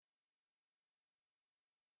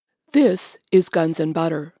This is Guns and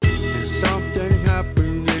Butter. There's something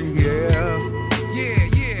happening here.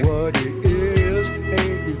 Yeah. What it is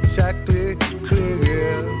ain't exactly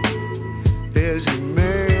clear. There's a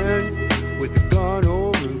man with a gun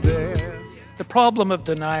over there. The problem of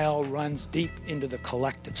denial runs deep into the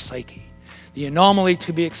collective psyche. The anomaly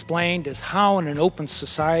to be explained is how in an open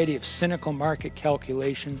society of cynical market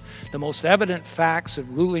calculation, the most evident facts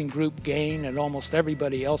of ruling group gain at almost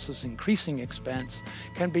everybody else's increasing expense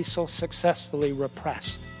can be so successfully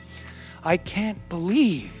repressed. I can't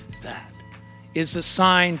believe that is a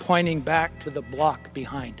sign pointing back to the block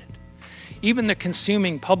behind it. Even the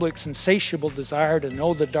consuming public's insatiable desire to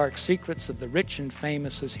know the dark secrets of the rich and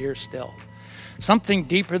famous is here still. Something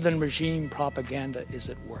deeper than regime propaganda is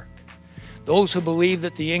at work. Those who believe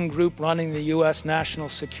that the in-group running the U.S. national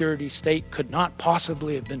security state could not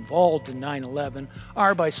possibly have been involved in 9/11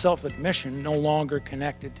 are, by self-admission, no longer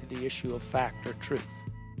connected to the issue of fact or truth.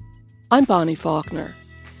 I'm Bonnie Faulkner.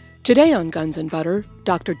 Today on Guns and Butter,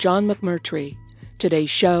 Dr. John McMurtry. Today's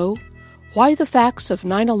show, Why the Facts of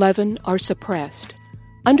 9/11 Are Suppressed,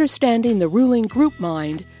 Understanding the Ruling Group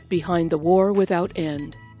Mind Behind the War Without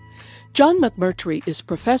End. John McMurtry is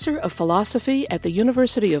Professor of Philosophy at the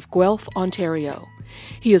University of Guelph, Ontario.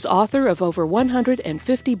 He is author of over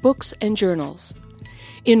 150 books and journals.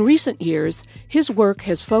 In recent years, his work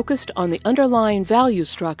has focused on the underlying value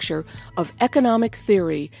structure of economic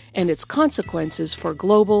theory and its consequences for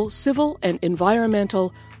global civil and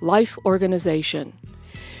environmental life organization.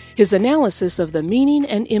 His analysis of the meaning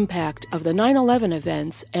and impact of the 9/11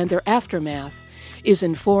 events and their aftermath is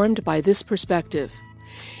informed by this perspective.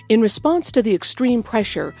 In response to the extreme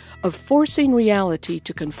pressure of forcing reality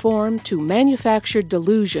to conform to manufactured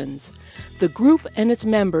delusions, the group and its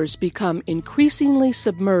members become increasingly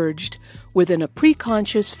submerged within a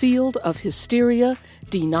preconscious field of hysteria,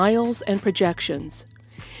 denials, and projections.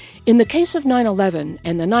 In the case of 9/11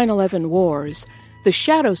 and the 9/11 wars, the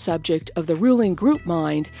shadow subject of the ruling group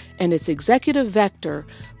mind and its executive vector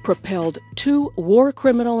propelled 2 war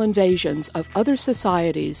criminal invasions of other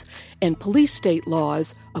societies and police state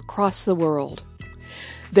laws across the world.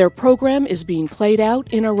 Their program is being played out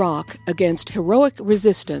in Iraq against heroic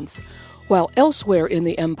resistance, while elsewhere in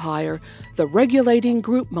the empire, the regulating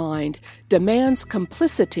group mind demands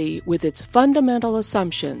complicity with its fundamental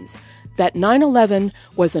assumptions that 9/11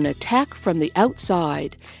 was an attack from the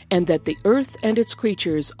outside and that the earth and its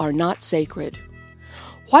creatures are not sacred.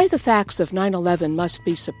 Why the Facts of 9/11 Must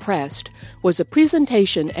Be Suppressed was a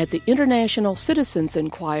presentation at the International Citizens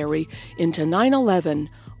Inquiry into 9/11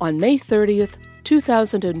 on May 30th,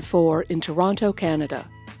 2004 in Toronto, Canada.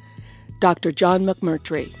 Dr. John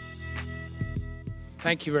McMurtry.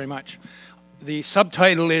 Thank you very much. The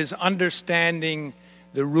subtitle is Understanding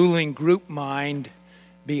the Ruling Group Mind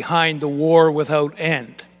Behind the War Without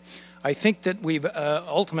End. I think that we've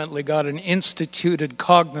ultimately got an instituted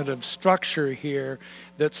cognitive structure here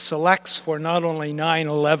that selects for not only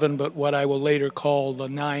 9/11, but what I will later call the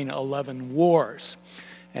 9/11 wars.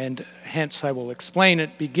 And hence I will explain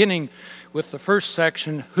it, beginning with the first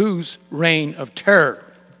section, Whose Reign of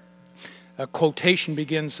Terror? A quotation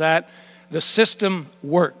begins that, "The system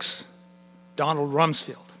works." Donald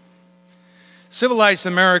Rumsfeld. Civilized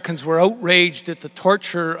Americans were outraged at the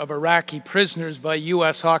torture of Iraqi prisoners by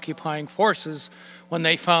U.S. occupying forces when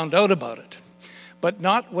they found out about it. But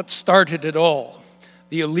not what started it all,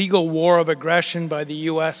 the illegal war of aggression by the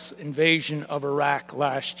U.S. invasion of Iraq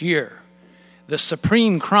last year, the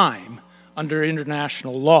supreme crime under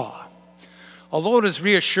international law. Although it is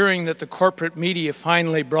reassuring that the corporate media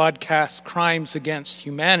finally broadcasts crimes against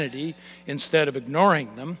humanity instead of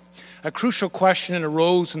ignoring them, a crucial question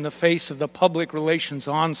arose in the face of the public relations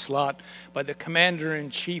onslaught by the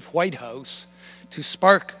Commander-in-Chief White House to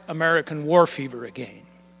spark American war fever again.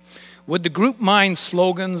 Would the group mind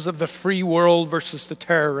slogans of the free world versus the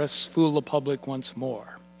terrorists fool the public once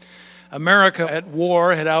more? America at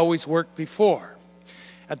war had always worked before.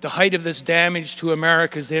 At the height of this damage to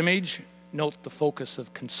America's image, note the focus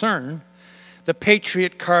of concern, the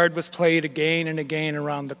Patriot card was played again and again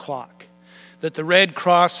around the clock. That the Red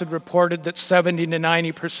Cross had reported that 70 to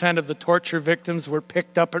 90% of the torture victims were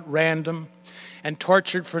picked up at random and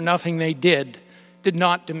tortured for nothing they did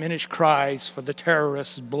not diminish cries for the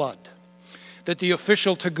terrorists' blood. That the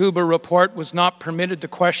official Taguba report was not permitted to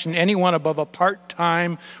question anyone above a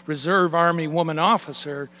part-time Reserve Army woman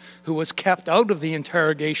officer who was kept out of the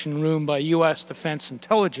interrogation room by U.S. Defense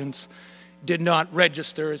Intelligence did not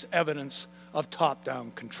register as evidence of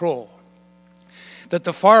top-down control. That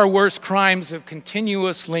the far worse crimes of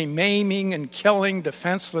continuously maiming and killing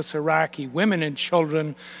defenseless Iraqi women and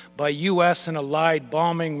children by U.S. and Allied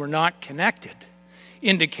bombing were not connected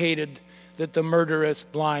indicated that the murderous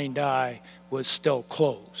blind eye was still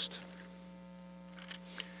closed.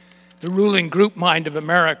 The ruling group mind of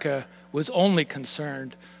America was only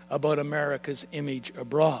concerned about America's image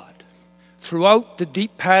abroad. Throughout, the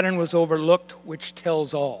deep pattern was overlooked, which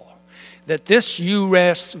tells all, that this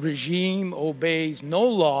U.S. regime obeys no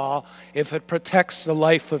law if it protects the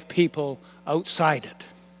life of people outside it.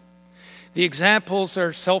 The examples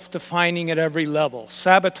are self-defining at every level.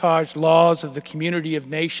 Sabotage laws of the Community of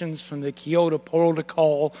Nations, from the Kyoto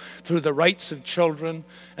Protocol through the rights of children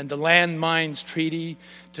and the Landmines Treaty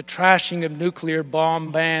to trashing of nuclear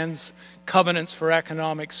bomb bans, covenants for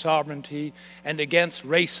economic sovereignty, and against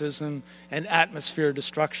racism and atmosphere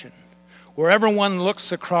destruction. Wherever one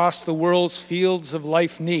looks across the world's fields of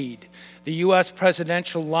life need, the U.S.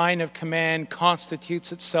 presidential line of command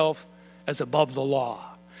constitutes itself as above the law,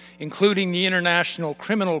 including the International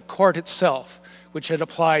Criminal Court itself, which it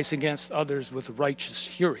applies against others with righteous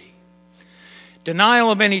fury. Denial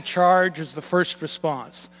of any charge is the first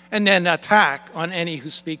response, and then attack on any who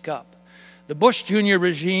speak up. The Bush Jr.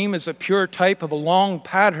 regime is a pure type of a long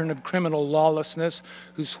pattern of criminal lawlessness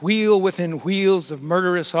whose wheel within wheels of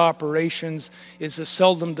murderous operations is the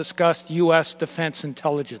seldom discussed U.S. defense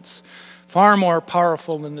intelligence, far more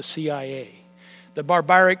powerful than the CIA. The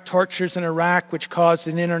barbaric tortures in Iraq, which caused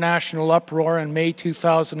an international uproar in May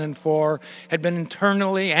 2004, had been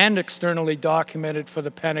internally and externally documented for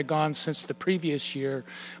the Pentagon since the previous year,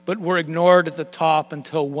 but were ignored at the top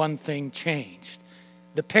until one thing changed: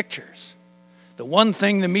 the pictures. The one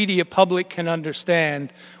thing the media public can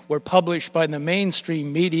understand were published by the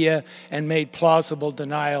mainstream media and made plausible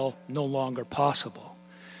denial no longer possible.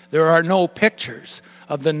 There are no pictures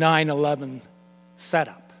of the 9/11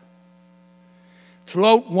 setup.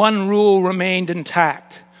 Throughout, one rule remained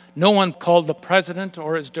intact. No one called the president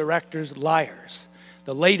or his directors liars.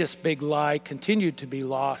 The latest big lie continued to be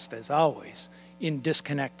lost, as always, in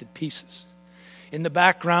disconnected pieces. In the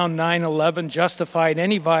background, 9/11 justified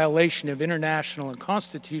any violation of international and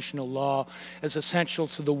constitutional law as essential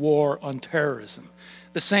to the war on terrorism,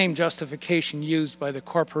 the same justification used by the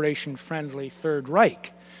corporation-friendly Third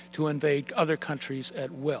Reich to invade other countries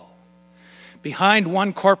at will. Behind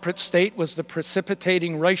one corporate state was the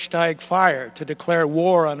precipitating Reichstag fire to declare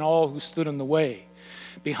war on all who stood in the way.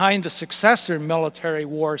 Behind the successor military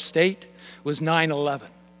war state was 9/11.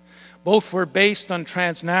 Both were based on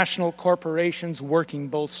transnational corporations working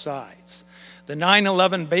both sides. The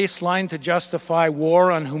 9/11 baseline to justify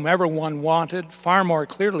war on whomever one wanted, far more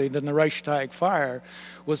clearly than the Reichstag fire,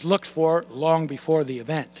 was looked for long before the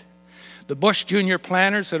event. The Bush Jr.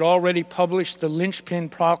 planners had already published the Linchpin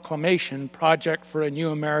Proclamation, Project for a New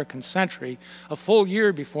American Century, a full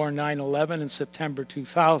year before 9/11 in September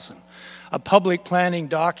 2000, a public planning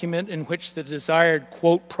document in which the desired,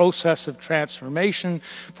 quote, process of transformation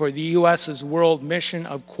for the U.S.'s world mission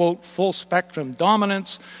of, quote, full-spectrum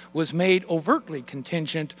dominance was made overtly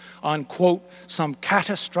contingent on, quote, some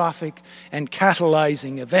catastrophic and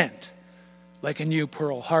catalyzing event, like a new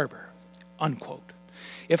Pearl Harbor, unquote.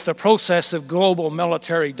 If the process of global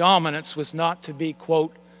military dominance was not to be,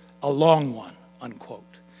 quote, a long one, unquote.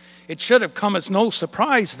 It should have come as no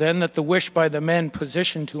surprise then that the wish by the men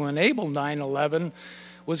positioned to enable 9/11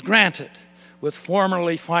 was granted, with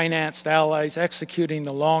formerly financed allies executing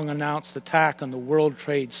the long-announced attack on the World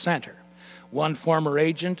Trade Center. One former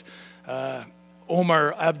agent,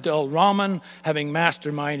 Omar Abdel Rahman, having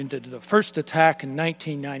masterminded the first attack in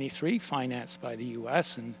 1993, financed by the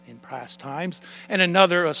U.S. in past times, and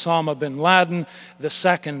another, Osama bin Laden, the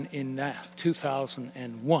second in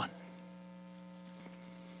 2001.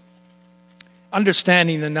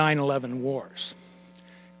 Understanding the 9/11 wars.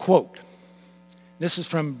 Quote, this is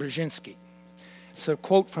from Brzezinski. It's a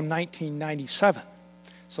quote from 1997.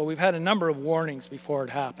 So we've had a number of warnings before it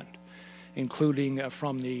happened, including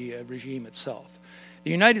from the regime itself. The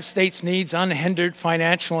United States needs unhindered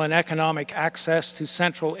financial and economic access to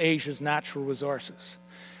Central Asia's natural resources,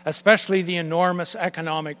 especially the enormous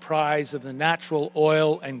economic prize of the natural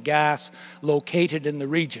oil and gas located in the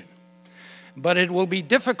region. But it will be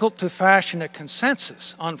difficult to fashion a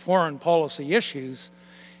consensus on foreign policy issues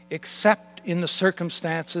except in the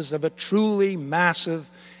circumstances of a truly massive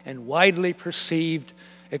and widely perceived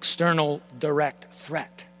external direct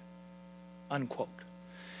threat, unquote.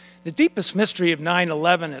 The deepest mystery of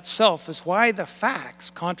 9/11 itself is why the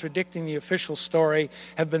facts contradicting the official story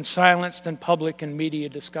have been silenced in public and media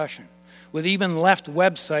discussion, with even left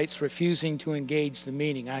websites refusing to engage the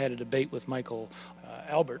meaning. I had a debate with Michael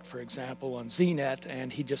Albert, for example, on ZNet,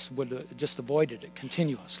 and he just avoided it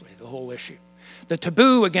continuously, the whole issue. The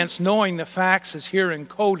taboo against knowing the facts is here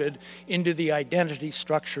encoded into the identity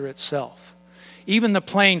structure itself. Even the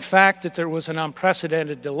plain fact that there was an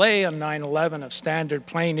unprecedented delay on 9/11 of standard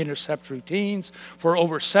plane intercept routines for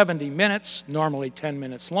over 70 minutes, normally 10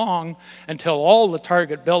 minutes long, until all the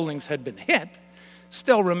target buildings had been hit,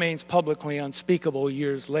 still remains publicly unspeakable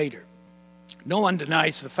years later. No one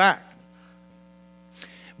denies the fact.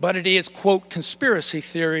 But it is, quote, conspiracy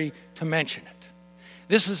theory to mention it.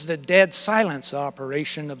 This is the dead silence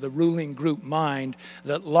operation of the ruling group mind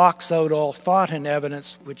that locks out all thought and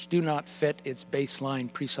evidence which do not fit its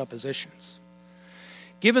baseline presuppositions.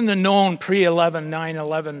 Given the known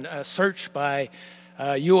pre-9/11 search by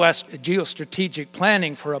U.S. geostrategic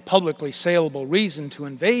planning for a publicly saleable reason to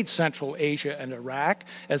invade Central Asia and Iraq,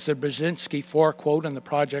 as the Brzezinski 4-quote in the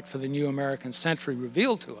Project for the New American Century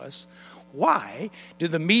revealed to us, why do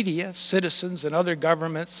the media, citizens, and other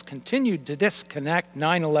governments continue to disconnect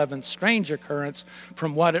 9/11's strange occurrence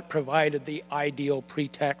from what it provided the ideal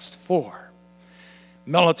pretext for?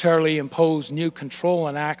 Militarily imposed new control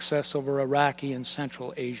and access over Iraqi and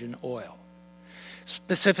Central Asian oil.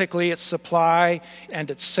 Specifically, its supply and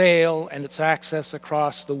its sale and its access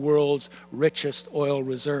across the world's richest oil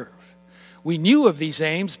reserve. We knew of these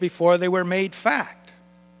aims before they were made fact.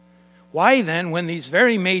 Why then, when these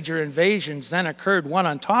very major invasions then occurred one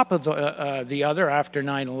on top of the other after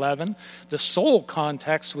 9/11, the sole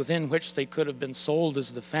context within which they could have been sold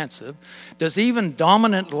as defensive, does even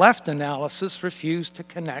dominant left analysis refuse to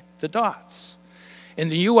connect the dots? In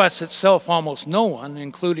the U.S. itself, almost no one,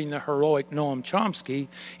 including the heroic Noam Chomsky,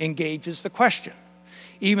 engages the question.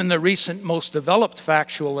 Even the recent most developed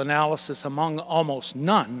factual analysis among almost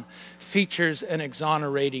none features an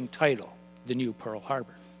exonerating title, The New Pearl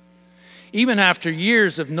Harbor. Even after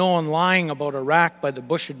years of known lying about Iraq by the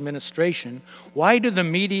Bush administration, why do the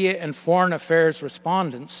media and foreign affairs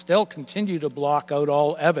respondents still continue to block out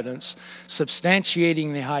all evidence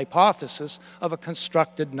substantiating the hypothesis of a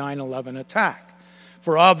constructed 9/11 attack?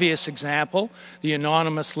 For obvious example, the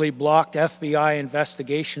anonymously blocked FBI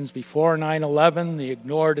investigations before 9/11, the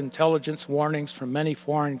ignored intelligence warnings from many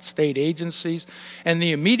foreign state agencies, and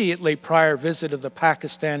the immediately prior visit of the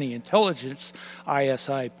Pakistani intelligence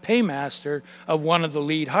ISI paymaster of one of the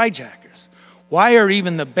lead hijackers. Why are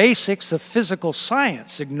even the basics of physical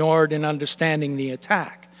science ignored in understanding the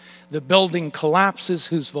attack? The building collapses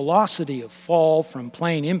whose velocity of fall from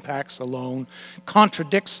plane impacts alone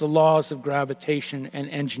contradicts the laws of gravitation and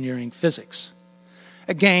engineering physics.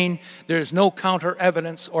 Again, there is no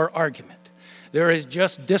counter-evidence or argument. There is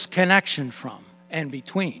just disconnection from and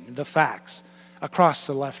between the facts across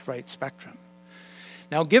the left-right spectrum.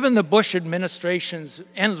 Now, given the Bush administration's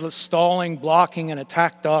endless stalling, blocking, and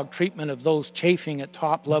attack dog treatment of those chafing at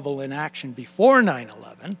top-level inaction before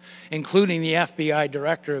 9/11, including the FBI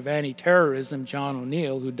Director of Anti-Terrorism, John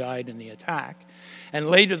O'Neill, who died in the attack, and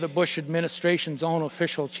later the Bush administration's own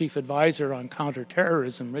official chief advisor on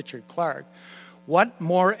counterterrorism, Richard Clark, what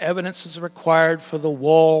more evidence is required for the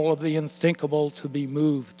wall of the unthinkable to be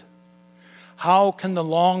moved? How can the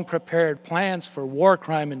long-prepared plans for war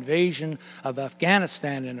crime invasion of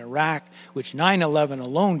Afghanistan and Iraq, which 9/11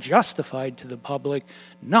 alone justified to the public,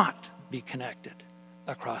 not be connected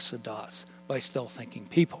across the dots by still-thinking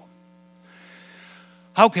people?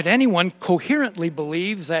 How could anyone coherently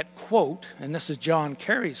believe that, quote, and this is John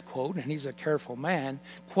Kerry's quote, and he's a careful man,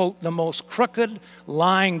 quote, the most crooked,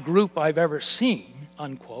 lying group I've ever seen,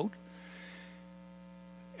 unquote,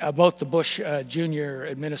 about the Bush Jr.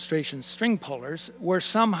 administration string pullers were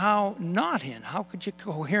somehow not in? How could you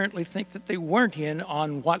coherently think that they weren't in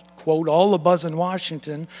on what, quote, all the buzz in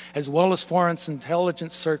Washington, as well as foreign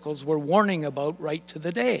intelligence circles, were warning about right to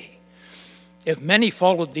the day? If many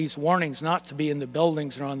followed these warnings not to be in the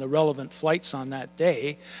buildings or on the relevant flights on that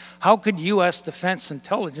day, how could U.S. Defense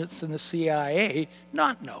Intelligence and the CIA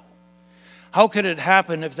not know? How could it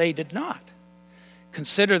happen if they did not?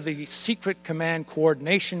 Consider the secret command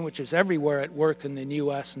coordination which is everywhere at work in the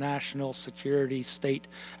U.S. national security state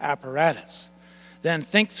apparatus. Then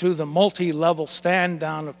think through the multi-level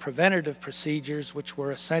stand-down of preventative procedures which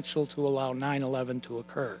were essential to allow 9/11 to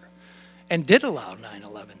occur, and did allow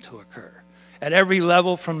 9/11 to occur, at every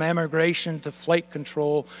level from immigration to flight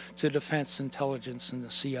control to defense intelligence and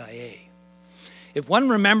the CIA. If one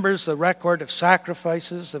remembers the record of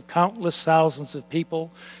sacrifices of countless thousands of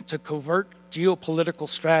people to covert geopolitical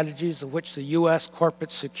strategies of which the U.S.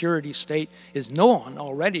 corporate security state is known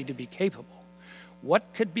already to be capable, what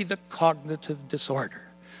could be the cognitive disorder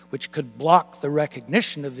which could block the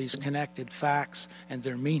recognition of these connected facts and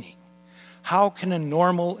their meaning? How can a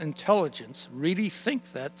normal intelligence really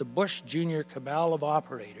think that the Bush Jr. cabal of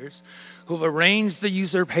operators who've arranged the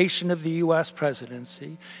usurpation of the U.S.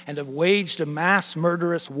 presidency and have waged a mass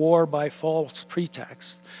murderous war by false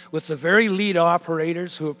pretext with the very lead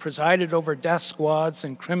operators who have presided over death squads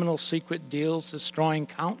and criminal secret deals destroying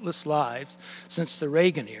countless lives since the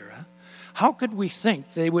Reagan era, how could we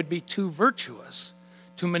think they would be too virtuous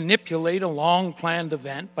to manipulate a long-planned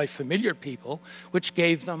event by familiar people which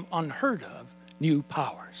gave them unheard of new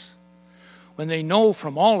powers? When they know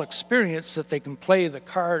from all experience that they can play the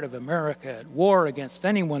card of America at war against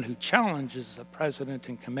anyone who challenges the president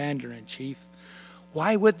and commander-in-chief,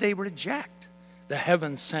 why would they reject the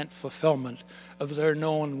heaven-sent fulfillment of their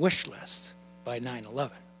known wish list by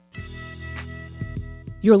 9/11?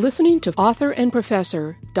 You're listening to author and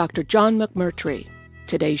professor Dr. John McMurtry.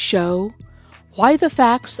 Today's show, Why the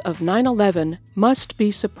Facts of 9/11 Must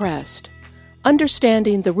Be Suppressed,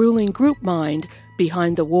 Understanding the Ruling Group Mind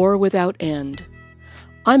Behind the War Without End.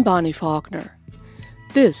 I'm Bonnie Faulkner.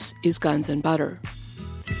 This is Guns and Butter.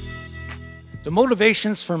 The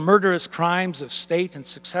motivations for murderous crimes of state and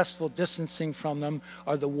successful distancing from them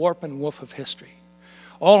are the warp and woof of history.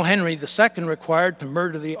 All Henry II required to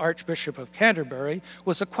murder the Archbishop of Canterbury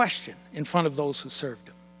was a question in front of those who served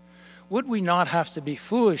him. Would we not have to be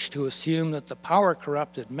foolish to assume that the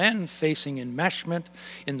power-corrupted men facing enmeshment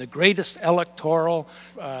in the greatest electoral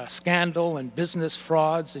scandal and business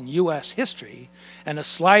frauds in U.S. history and a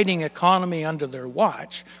sliding economy under their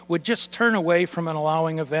watch would just turn away from an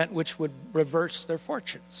allowing event which would reverse their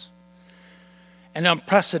fortunes? An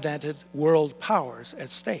unprecedented world powers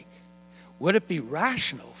at stake. Would it be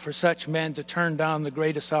rational for such men to turn down the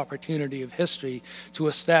greatest opportunity of history to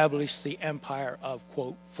establish the empire of,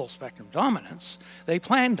 quote, full-spectrum dominance they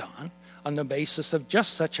planned on the basis of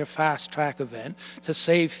just such a fast-track event to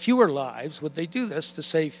save fewer lives? Would they do this to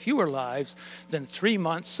save fewer lives than 3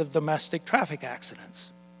 months of domestic traffic accidents?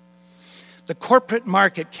 The corporate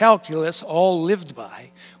market calculus all lived by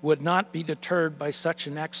would not be deterred by such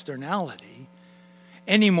an externality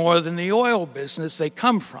any more than the oil business they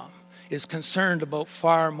come from is concerned about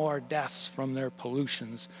far more deaths from their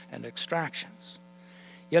pollutions and extractions.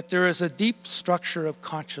 Yet there is a deep structure of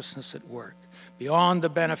consciousness at work, beyond the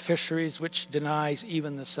beneficiaries, which denies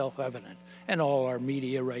even the self-evident, and all our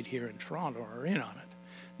media right here in Toronto are in on it,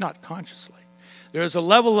 not consciously. There is a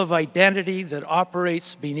level of identity that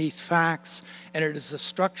operates beneath facts, and it is a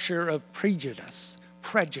structure of prejudgment,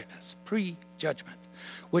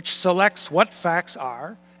 which selects what facts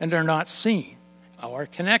are and are not seen, or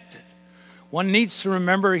connected. One needs to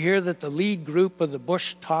remember here that the lead group of the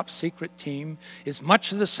Bush top-secret team is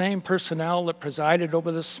much of the same personnel that presided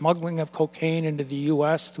over the smuggling of cocaine into the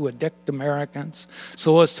U.S. to addict Americans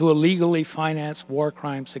so as to illegally finance war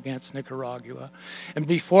crimes against Nicaragua, and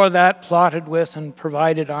before that plotted with and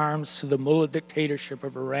provided arms to the mullah dictatorship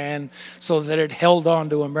of Iran so that it held on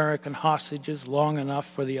to American hostages long enough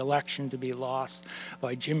for the election to be lost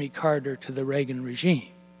by Jimmy Carter to the Reagan regime.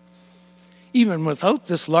 Even without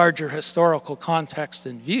this larger historical context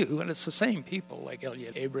in view, and it's the same people like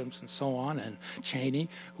Elliott Abrams and so on, and Cheney,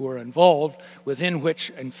 who are involved, within which,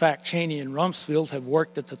 in fact, Cheney and Rumsfeld have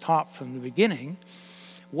worked at the top from the beginning,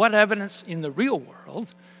 what evidence in the real world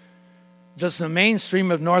does the mainstream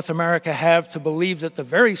of North America have to believe that the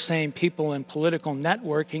very same people in political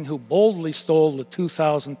networking who boldly stole the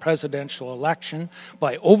 2000 presidential election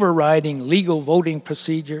by overriding legal voting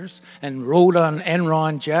procedures and rode on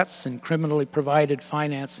Enron jets and criminally provided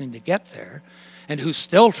financing to get there, and who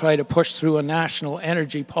still try to push through a national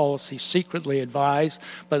energy policy secretly advised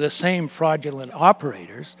by the same fraudulent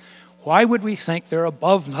operators, why would we think they're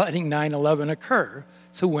above letting 9/11 occur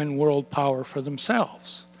to win world power for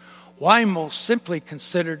themselves? Why, most simply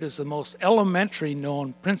considered as the most elementary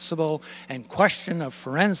known principle and question of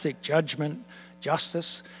forensic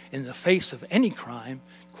justice in the face of any crime,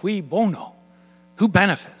 cui bono, who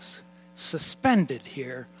benefits, suspended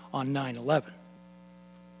here on 9/11.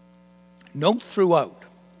 Note throughout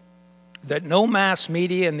that no mass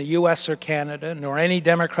media in the U.S. or Canada, nor any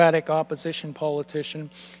Democratic opposition politician,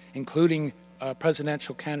 including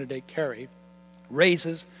presidential candidate Kerry,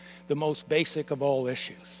 raises the most basic of all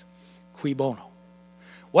issues. Cui bono?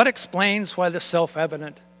 What explains why the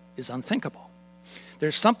self-evident is unthinkable?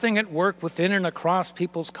 There's something at work within and across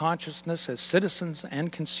people's consciousness as citizens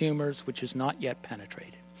and consumers which is not yet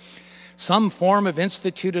penetrated. Some form of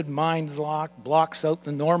instituted mind lock blocks out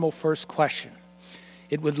the normal first question.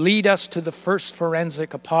 It would lead us to the first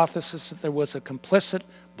forensic hypothesis that there was a complicit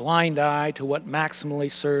blind eye to what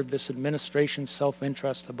maximally served this administration's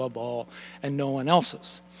self-interest above all and no one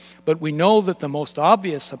else's. But we know that the most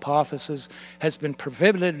obvious hypothesis has been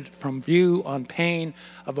prohibited from view on pain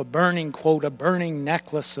of a burning, quote, a burning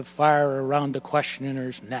necklace of fire around the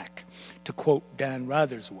questioner's neck, to quote Dan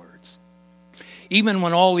Rather's words. Even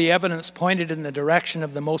when all the evidence pointed in the direction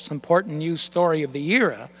of the most important news story of the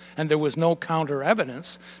era, and there was no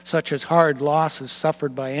counter-evidence, such as hard losses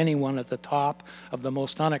suffered by anyone at the top of the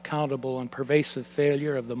most unaccountable and pervasive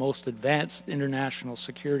failure of the most advanced international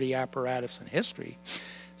security apparatus in history,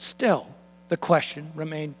 still the question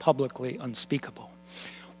remained publicly unspeakable.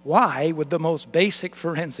 Why would the most basic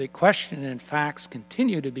forensic question and facts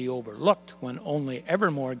continue to be overlooked when only ever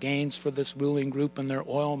more gains for this ruling group and their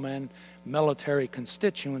oilmen military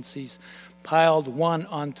constituencies piled one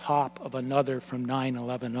on top of another from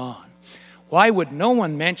 9/11 on? Why would no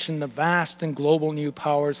one mention the vast and global new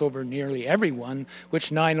powers over nearly everyone which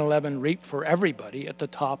 9/11 reaped for everybody at the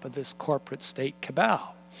top of this corporate state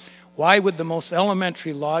cabal? Why would the most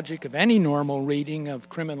elementary logic of any normal reading of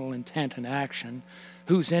criminal intent and action,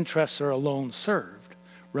 whose interests are alone served,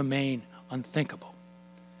 remain unthinkable?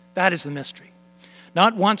 That is the mystery.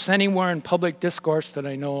 Not once anywhere in public discourse that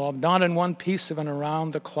I know of, not in one piece of an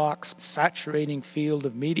around-the-clock saturating field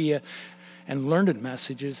of media and learned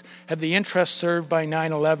messages, have the interests served by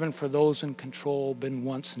 9/11 for those in control been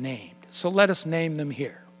once named. So let us name them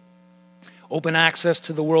here. Open access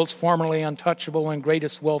to the world's formerly untouchable and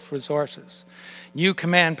greatest wealth resources. New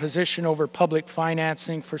command position over public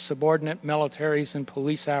financing for subordinate militaries and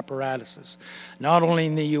police apparatuses, not only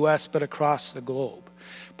in the U.S. but across the globe.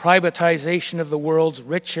 Privatization of the world's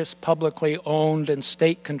richest publicly owned and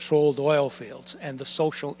state-controlled oil fields and the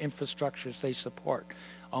social infrastructures they support.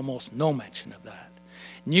 Almost no mention of that.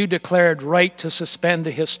 New declared right to suspend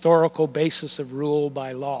the historical basis of rule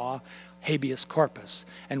by law, habeas corpus,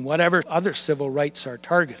 and whatever other civil rights are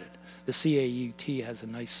targeted. The CAUT has a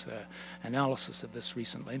nice analysis of this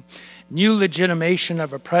recently. New legitimation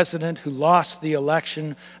of a president who lost the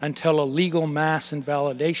election until a legal mass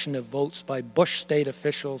invalidation of votes by Bush state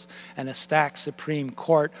officials and a stacked Supreme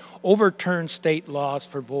Court overturned state laws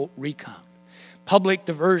for vote recount. Public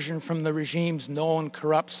diversion from the regime's known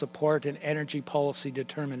corrupt support and energy policy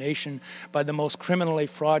determination by the most criminally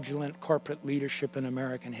fraudulent corporate leadership in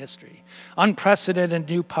American history. Unprecedented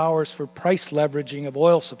new powers for price leveraging of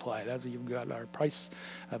oil supply. That's, you've got our price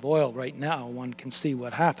of oil right now. One can see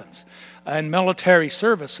what happens. And military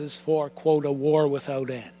services for, quote, a war without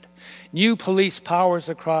end. New police powers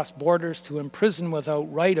across borders to imprison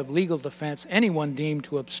without right of legal defense anyone deemed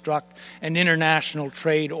to obstruct an international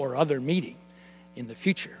trade or other meeting in the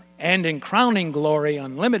future. And in crowning glory,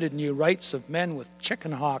 unlimited new rights of men with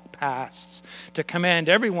chicken hawk pasts to command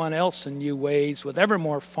everyone else in new ways with ever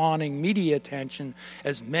more fawning media attention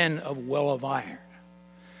as men of will of iron.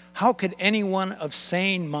 How could anyone of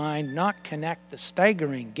sane mind not connect the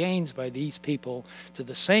staggering gains by these people to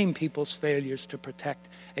the same people's failures to protect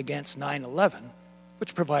against 9/11,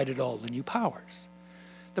 which provided all the new powers?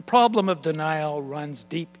 The problem of denial runs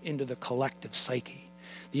deep into the collective psyche.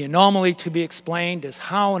 The anomaly to be explained is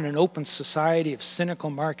how in an open society of cynical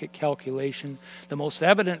market calculation, the most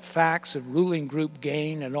evident facts of ruling group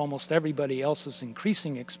gain at almost everybody else's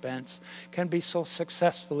increasing expense can be so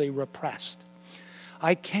successfully repressed.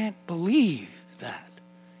 I can't believe that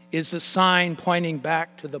is the sign pointing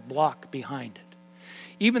back to the block behind it.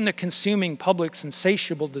 Even the consuming public's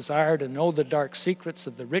insatiable desire to know the dark secrets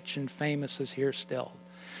of the rich and famous is here still.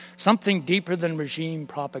 Something deeper than regime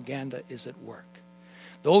propaganda is at work.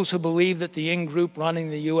 Those who believe that the in-group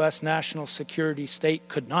running the U.S. national security state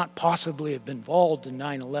could not possibly have been involved in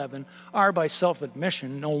 9/11 are, by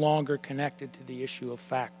self-admission, no longer connected to the issue of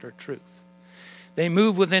fact or truth. They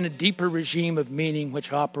move within a deeper regime of meaning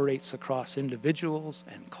which operates across individuals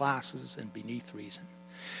and classes and beneath reason.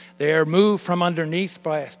 They are moved from underneath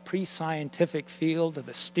by a pre-scientific field of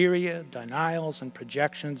hysteria, denials, and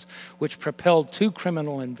projections which propelled two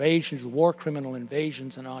criminal invasions, war criminal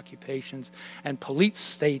invasions and occupations, and police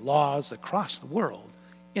state laws across the world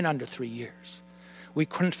in under 3 years. We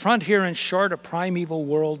confront here, in short, a primeval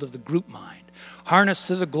world of the group mind, harnessed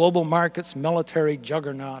to the global market's military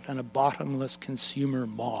juggernaut and a bottomless consumer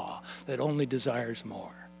maw that only desires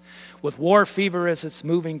more. With war fever as its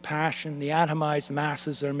moving passion, the atomized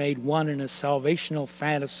masses are made one in a salvational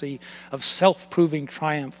fantasy of self-proving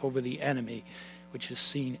triumph over the enemy, which is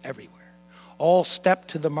seen everywhere. All step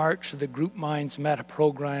to the march of the group mind's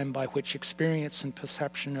meta-program by which experience and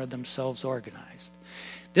perception are themselves organized.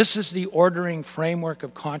 This is the ordering framework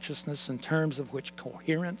of consciousness in terms of which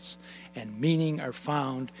coherence and meaning are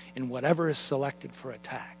found in whatever is selected for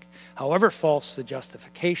attack. however false the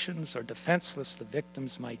justifications or defenseless the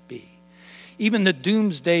victims might be. Even the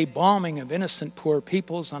doomsday bombing of innocent poor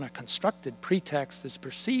peoples on a constructed pretext is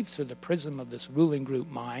perceived through the prism of this ruling group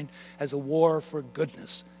mind as a war for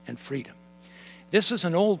goodness and freedom. This is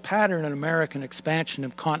an old pattern in American expansion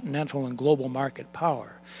of continental and global market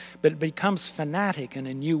power, but it becomes fanatic in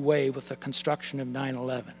a new way with the construction of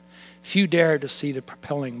 9/11. Few dare to see the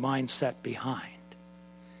propelling mindset behind.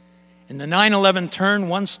 In the 9/11 turn,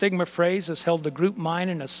 one stigma phrase has held the group mind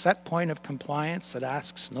in a set point of compliance that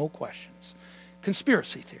asks no questions.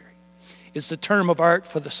 Conspiracy theory is the term of art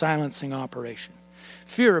for the silencing operation.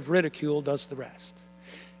 Fear of ridicule does the rest.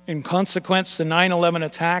 In consequence, the 9/11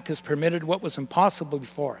 attack has permitted what was impossible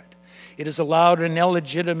before it. It has allowed an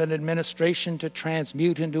illegitimate administration to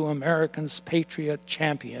transmute into Americans' patriot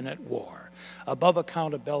champion at war, above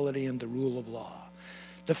accountability and the rule of law.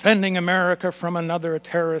 Defending America from another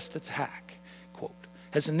terrorist attack, quote,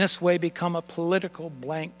 has in this way become a political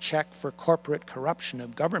blank check for corporate corruption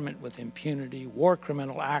of government with impunity, war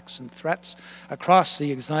criminal acts and threats across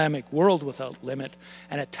the Islamic world without limit,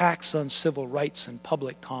 and attacks on civil rights and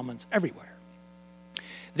public commons everywhere.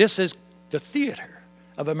 This is the theater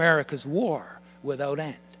of America's war without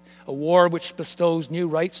end, a war which bestows new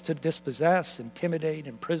rights to dispossess, intimidate,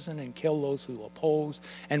 imprison, and kill those who oppose,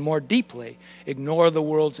 and more deeply, ignore the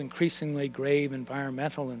world's increasingly grave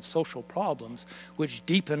environmental and social problems which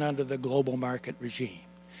deepen under the global market regime.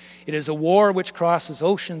 It is a war which crosses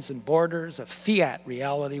oceans and borders, a fiat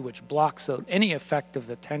reality which blocks out any effective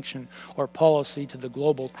attention or policy to the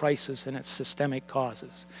global crisis and its systemic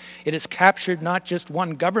causes. It has captured not just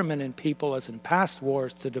one government and people as in past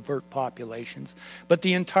wars to divert populations, but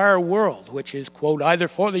the entire world, which is, quote, either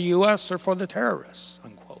for the U.S. or for the terrorists,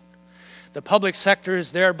 unquote. The public sector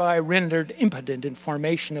is thereby rendered impotent in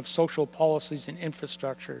formation of social policies and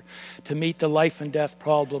infrastructure to meet the life and death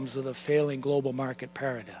problems of the failing global market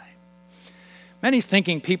paradigm. Many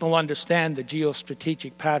thinking people understand the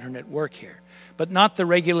geostrategic pattern at work here, but not the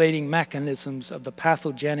regulating mechanisms of the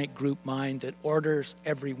pathogenic group mind that orders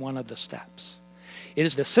every one of the steps. It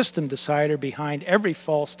is the system decider behind every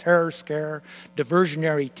false terror scare,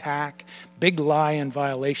 diversionary attack, big lie and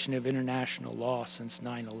violation of international law since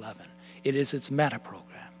 9/11. It is its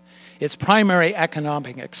meta-program. Its primary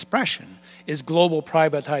economic expression is global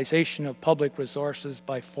privatization of public resources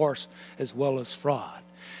by force as well as fraud.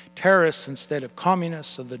 Terrorists instead of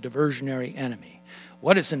communists are the diversionary enemy.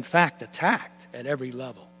 What is in fact attacked at every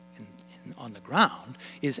level on the ground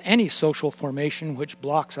is any social formation which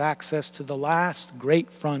blocks access to the last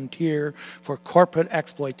great frontier for corporate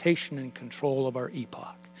exploitation and control of our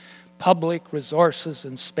epoch. Public resources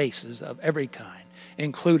and spaces of every kind,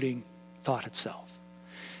 including thought itself.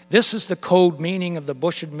 This is the code meaning of the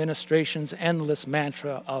Bush administration's endless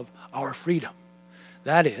mantra of our freedom.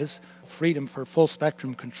 That is, freedom for full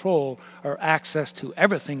spectrum control or access to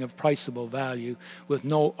everything of priceable value with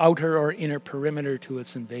no outer or inner perimeter to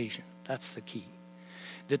its invasion. That's the key.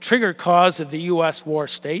 The trigger cause of the U.S. war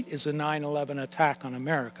state is the 9/11 attack on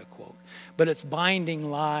America, quote, but its binding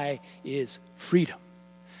lie is freedom.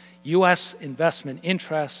 U.S. investment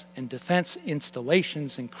interests and defense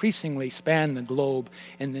installations increasingly span the globe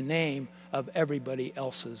in the name of everybody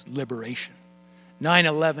else's liberation.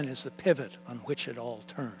 9/11 is the pivot on which it all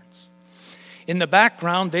turns. In the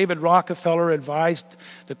background, David Rockefeller advised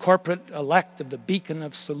the corporate elect of the beacon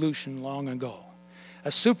of solution long ago. A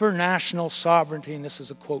supranational sovereignty, and this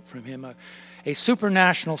is a quote from him, a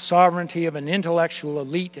supranational sovereignty of an intellectual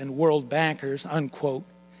elite and world bankers, unquote,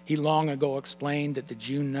 he long ago explained at the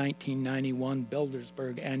June 1991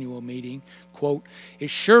 Bilderberg annual meeting, quote,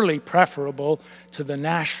 is surely preferable to the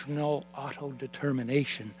national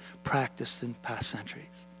autodetermination practiced in past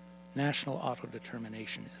centuries. National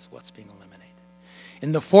autodetermination is what's being eliminated.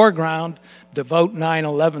 In the foreground, devout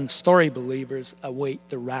 9/11 story believers await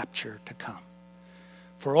the rapture to come.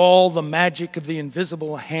 For all the magic of the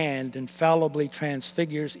invisible hand infallibly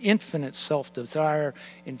transfigures infinite self-desire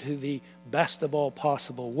into the best of all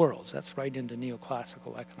possible worlds. That's right into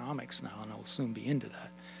neoclassical economics now, and I'll soon be into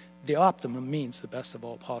that. The optimum means the best of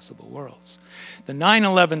all possible worlds. The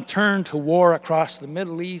 9/11 turn to war across the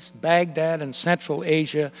Middle East, Baghdad, and Central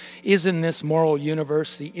Asia is in this moral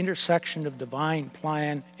universe the intersection of divine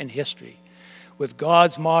plan and history, with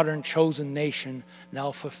God's modern chosen nation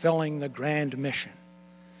now fulfilling the grand mission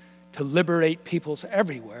to liberate peoples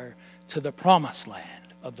everywhere to the promised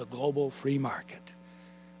land of the global free market,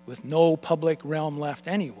 with no public realm left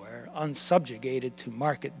anywhere unsubjugated to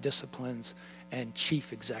market disciplines and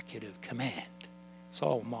chief executive command. It's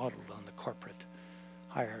all modeled on the corporate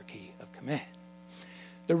hierarchy of command.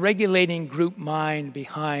 The regulating group mind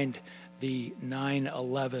behind the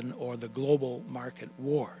 9/11 or the global market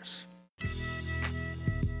wars.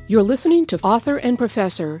 You're listening to author and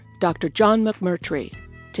professor Dr. John McMurtry.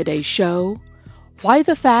 Today's show, Why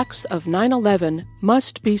the Facts of 9/11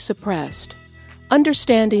 Must Be Suppressed,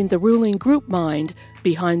 Understanding the Ruling Group Mind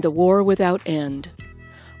Behind the War Without End.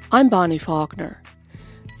 I'm Bonnie Faulkner.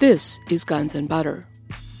 This is Guns and Butter.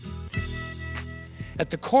 At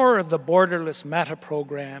the core of the borderless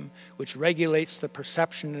meta-program, which regulates the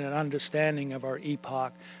perception and understanding of our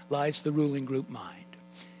epoch, lies the ruling group mind.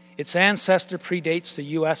 Its ancestor predates the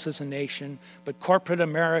U.S. as a nation, but corporate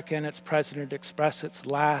America and its president express its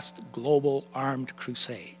last global armed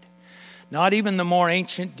crusade. Not even the more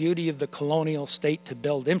ancient duty of the colonial state to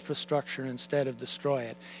build infrastructure instead of destroy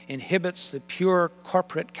it inhibits the pure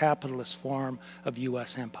corporate capitalist form of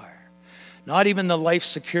U.S. empire. Not even the life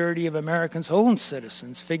security of Americans' own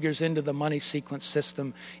citizens figures into the money sequence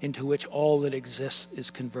system into which all that exists is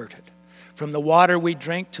converted. From the water we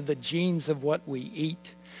drink to the genes of what we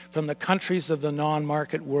eat, from the countries of the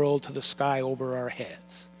non-market world to the sky over our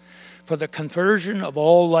heads. For the conversion of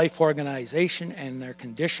all life organization and their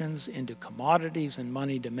conditions into commodities and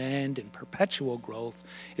money demand in perpetual growth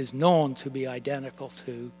is known to be identical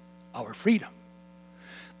to our freedom.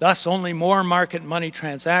 Thus, only more market money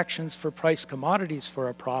transactions for price commodities for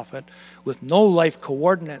a profit, with no life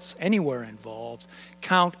coordinates anywhere involved,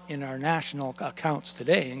 count in our national accounts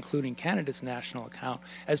today, including Canada's national account,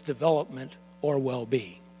 as development or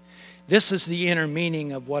well-being. This is the inner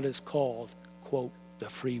meaning of what is called, quote, the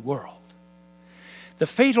free world. The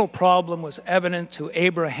fatal problem was evident to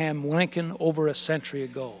Abraham Lincoln over a century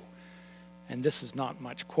ago, and this is not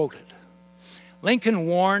much quoted. Lincoln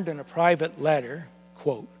warned in a private letter,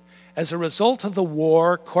 quote, as a result of the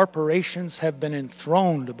war, corporations have been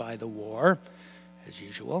enthroned by the war, as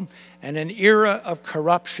usual, and an era of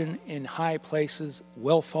corruption in high places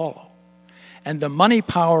will follow. And the money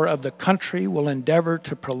power of the country will endeavor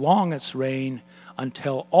to prolong its reign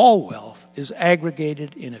until all wealth is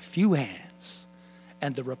aggregated in a few hands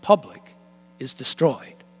and the republic is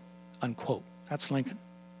destroyed, unquote. That's Lincoln.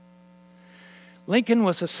 Lincoln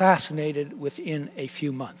was assassinated within a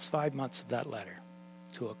few months, 5 months of that letter,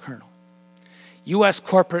 to a colonel. U.S.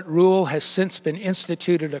 corporate rule has since been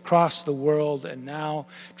instituted across the world, and now,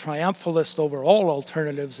 triumphalist over all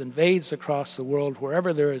alternatives, invades across the world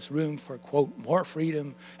wherever there is room for, quote, more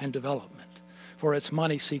freedom and development for its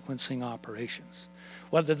money sequencing operations.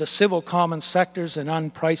 Whether the civil common sectors and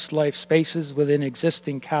unpriced life spaces within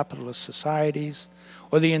existing capitalist societies,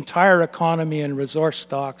 or the entire economy and resource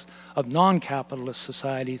stocks of non-capitalist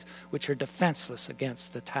societies which are defenseless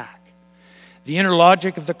against attack. The inner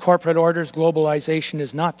logic of the corporate order's globalization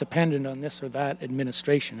is not dependent on this or that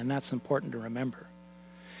administration, and that's important to remember.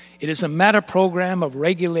 It is a meta-program of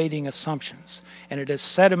regulating assumptions, and it has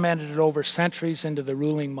sedimented over centuries into the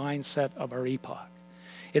ruling mindset of our epoch.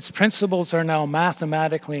 Its principles are now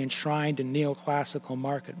mathematically enshrined in neoclassical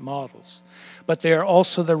market models, but they are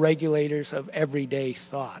also the regulators of everyday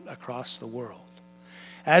thought across the world.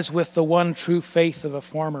 As with the one true faith of a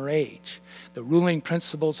former age, the ruling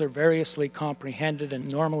principles are variously comprehended and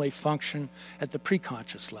normally function at the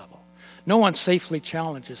preconscious level. No one safely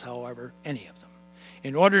challenges, however, any of them.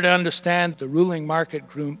 In order to understand the ruling market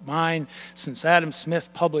group mind since Adam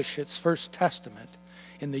Smith published its first testament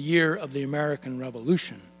in the year of the American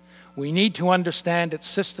Revolution, we need to understand its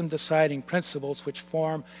system-deciding principles which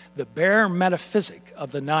form the bare metaphysic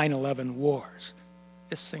of the 9/11 wars.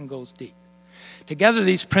 This thing goes deep. Together,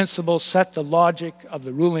 these principles set the logic of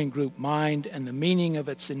the ruling group mind and the meaning of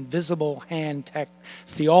its invisible hand-tech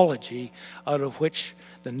theology, out of which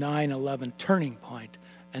the 9/11 turning point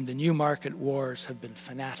and the new market wars have been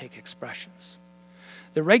fanatic expressions.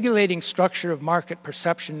 The regulating structure of market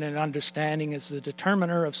perception and understanding is the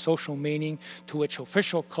determiner of social meaning to which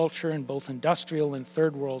official culture in both industrial and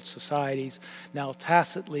third world societies now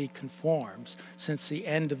tacitly conforms since the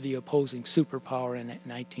end of the opposing superpower in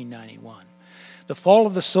 1991. The fall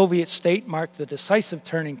of the Soviet state marked the decisive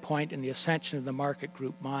turning point in the ascension of the market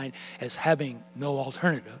group mind as having no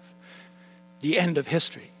alternative, the end of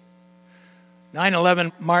history.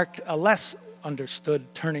 9/11 marked a less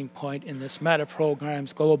understood turning point in this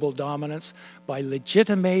meta-program's global dominance by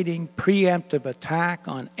legitimating preemptive attack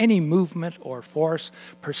on any movement or force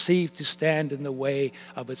perceived to stand in the way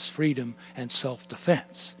of its freedom and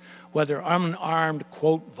self-defense, whether unarmed,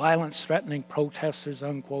 quote, violence-threatening protesters,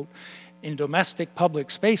 unquote, in domestic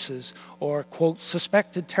public spaces, or, quote,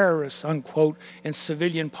 suspected terrorists, unquote, in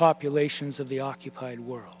civilian populations of the occupied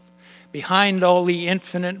world. Behind all the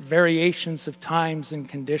infinite variations of times and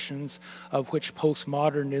conditions of which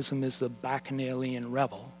postmodernism is the bacchanalian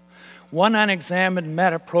revel, One unexamined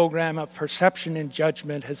meta-program of perception and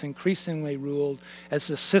judgment has increasingly ruled as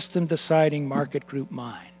the system-deciding market group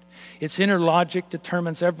mind. Its inner logic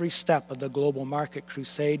determines every step of the global market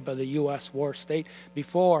crusade by the U.S. war state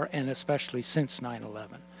before and especially since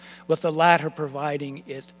 9/11, with the latter providing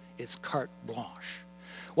it its carte blanche.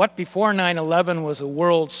 What before 9/11 was a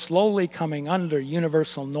world slowly coming under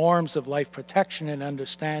universal norms of life protection and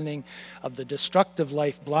understanding of the destructive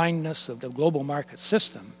life blindness of the global market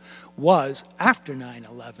system was, after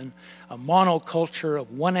 9/11, a monoculture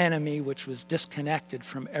of one enemy which was disconnected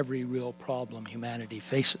from every real problem humanity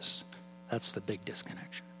faces. That's the big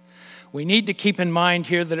disconnection. We need to keep in mind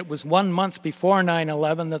here that it was 1 month before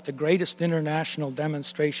 9/11 that the greatest international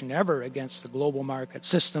demonstration ever against the global market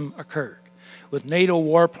system occurred, with NATO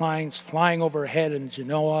warplanes flying overhead in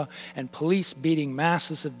Genoa and police beating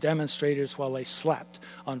masses of demonstrators while they slept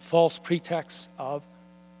on false pretexts of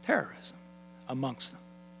terrorism amongst them.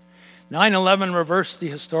 9/11 reversed the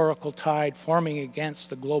historical tide forming against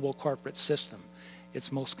the global corporate system,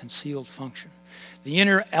 its most concealed function. The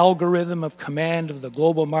inner algorithm of command of the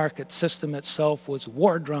global market system itself was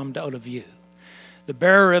war-drummed out of view. The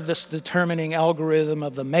bearer of this determining algorithm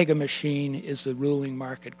of the mega machine is the ruling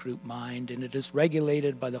market group mind, and it is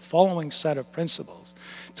regulated by the following set of principles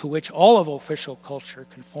to which all of official culture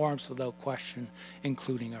conforms without question,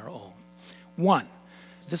 including our own. 1.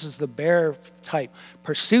 This is the Bear type.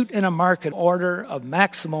 Pursuit in a market order of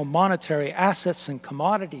maximal monetary assets and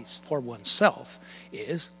commodities for oneself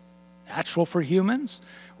is natural for humans,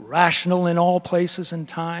 rational in all places and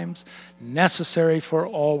times, necessary for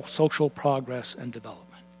all social progress and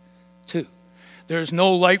development. 2, there is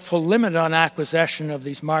no rightful limit on acquisition of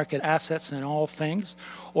these market assets in all things,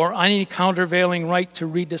 or any countervailing right to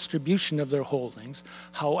redistribution of their holdings,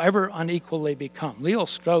 however unequal they become. Leo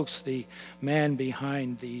Strauss, the man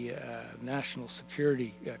behind the National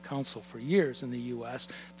Security Council for years in the U.S.,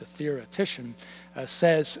 the theoretician,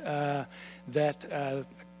 says that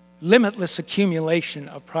limitless accumulation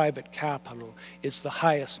of private capital is the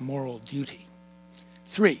highest moral duty.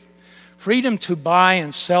 3, freedom to buy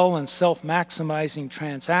and sell and self-maximizing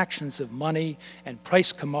transactions of money and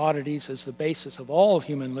price commodities is the basis of all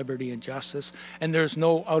human liberty and justice, and there's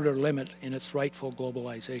no outer limit in its rightful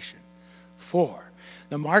globalization. 4,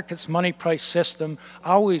 the market's money price system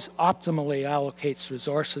always optimally allocates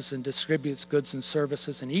resources and distributes goods and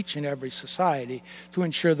services in each and every society to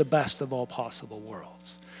ensure the best of all possible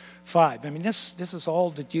worlds. 5, this is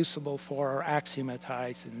all deducible for or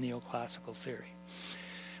axiomatized in neoclassical theory.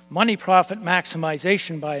 Money profit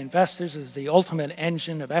maximization by investors is the ultimate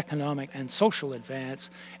engine of economic and social advance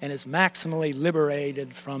and is maximally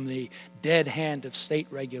liberated from the dead hand of state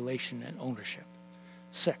regulation and ownership.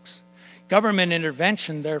 6, government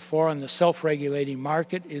intervention, therefore, in the self-regulating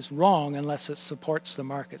market is wrong unless it supports the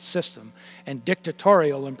market system and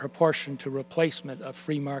dictatorial in proportion to replacement of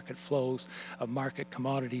free market flows of market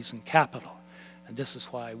commodities and capital. And this is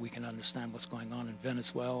why we can understand what's going on in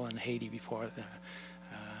Venezuela and Haiti before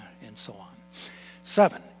and so on.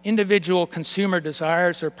 7, individual consumer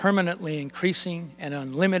desires are permanently increasing and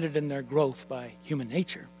unlimited in their growth by human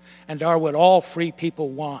nature and are what all free people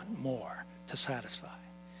want more to satisfy.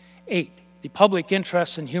 8, the public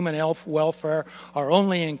interests in human welfare are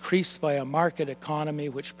only increased by a market economy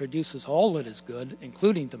which produces all that is good,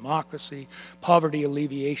 including democracy, poverty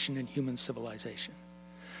alleviation, and human civilization.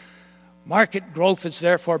 Market growth is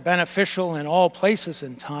therefore beneficial in all places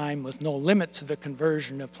and time, with no limit to the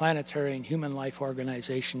conversion of planetary and human life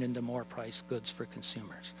organization into more priced goods for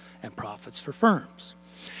consumers and profits for firms.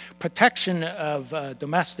 Protection of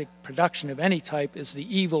domestic production of any type is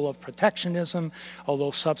the evil of protectionism,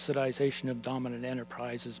 although subsidization of dominant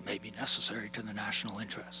enterprises may be necessary to the national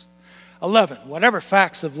interest. 11, whatever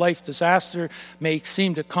facts of life disaster may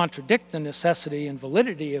seem to contradict the necessity and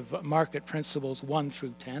validity of market principles 1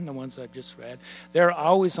 through 10, the ones I've just read, they're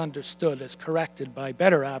always understood as corrected by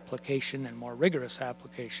better application and more rigorous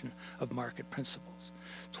application of market principles.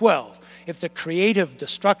 12, if the creative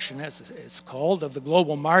destruction, as it's called, of the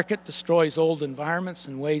global market destroys old environments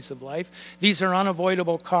and ways of life, these are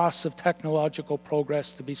unavoidable costs of technological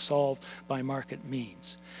progress to be solved by market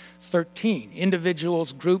means. 13,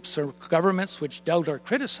 individuals, groups, or governments which doubt or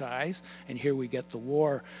criticize, and here we get the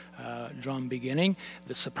war drum beginning,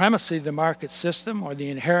 the supremacy of the market system or the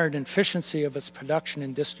inherent efficiency of its production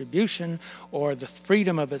and distribution or the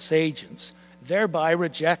freedom of its agents, thereby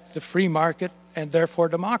reject the free market and therefore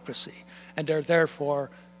democracy, and are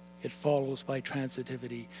therefore, it follows by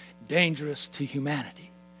transitivity, dangerous to humanity.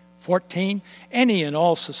 14, any and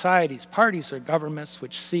all societies, parties, or governments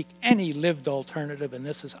which seek any lived alternative, and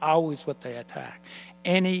this is always what they attack,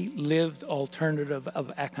 any lived alternative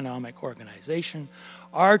of economic organization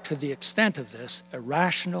are, to the extent of this,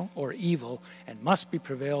 irrational or evil and must be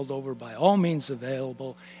prevailed over by all means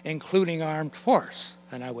available, including armed force,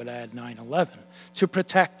 and I would add 9/11, to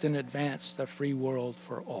protect and advance the free world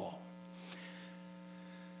for all.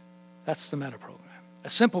 That's the meta-program. A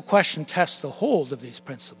simple question tests the hold of these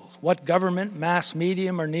principles. What government, mass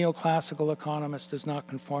medium, or neoclassical economist does not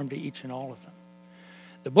conform to each and all of them?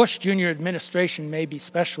 The Bush Jr. administration may be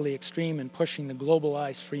especially extreme in pushing the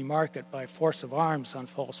globalized free market by force of arms on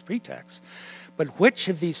false pretexts, but which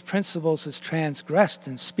of these principles is transgressed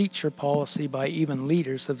in speech or policy by even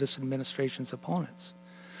leaders of this administration's opponents?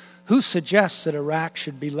 Who suggests that Iraq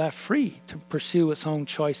should be left free to pursue its own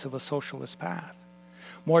choice of a socialist path?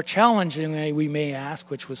 More challengingly, we may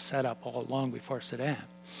ask, which was set up all along before Sudan,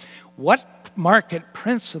 what market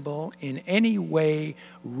principle in any way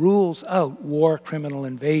rules out war criminal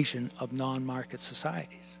invasion of non-market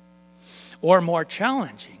societies? Or more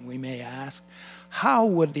challenging, we may ask, how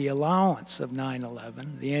would the allowance of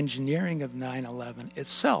 9/11, the engineering of 9/11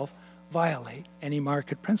 itself, violate any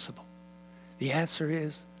market principle? The answer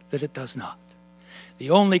is that it does not. The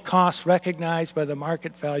only cost recognized by the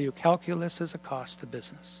market value calculus is a cost to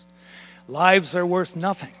business. Lives are worth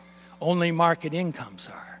nothing. Only market incomes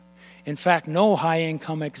are. In fact, no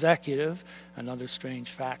high-income executive, another strange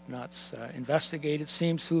fact not investigated,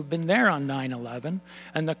 seems to have been there on 9/11,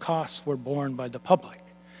 and the costs were borne by the public.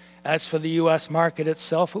 As for the U.S. market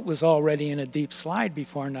itself, it was already in a deep slide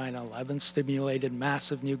before 9/11, stimulated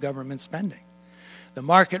massive new government spending. The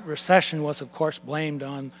market recession was, of course, blamed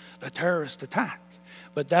on the terrorist attack,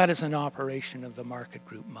 but that is an operation of the market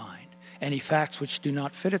group mind. Any facts which do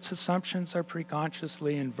not fit its assumptions are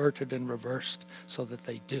preconsciously inverted and reversed so that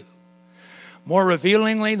they do. More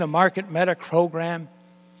revealingly, the market meta program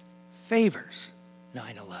favors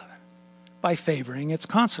 9/11 by favoring its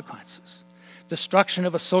consequences. Destruction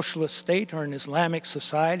of a socialist state or an Islamic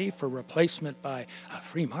society for replacement by a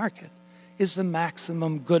free market is the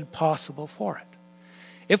maximum good possible for it.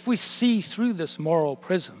 If we see through this moral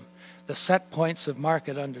prism the set points of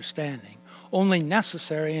market understanding, only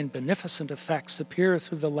necessary and beneficent effects appear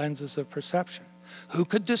through the lenses of perception. Who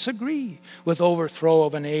could disagree with overthrow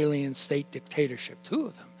of an alien state dictatorship, two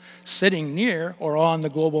of them, sitting near or on the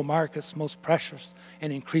global market's most precious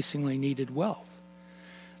and increasingly needed wealth?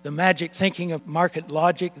 The magic thinking of market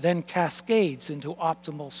logic then cascades into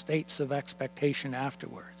optimal states of expectation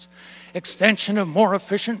afterwards. Extension of more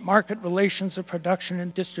efficient market relations of production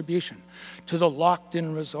and distribution to the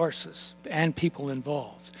locked-in resources and people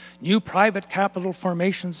involved. New private capital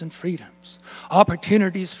formations and freedoms.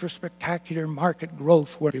 Opportunities for spectacular market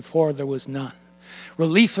growth where before there was none.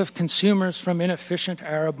 Relief of consumers from inefficient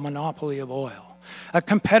Arab monopoly of oil. A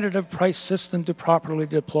competitive price system to properly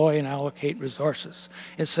deploy and allocate resources,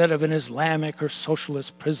 instead of an Islamic or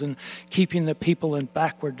socialist prison keeping the people in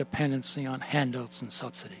backward dependency on handouts and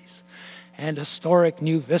subsidies. And historic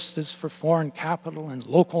new vistas for foreign capital and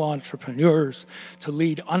local entrepreneurs to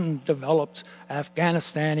lead undeveloped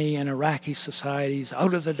Afghanistani and Iraqi societies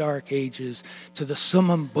out of the dark ages to the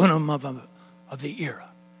summum bonum of the era.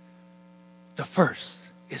 The first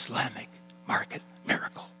Islamic market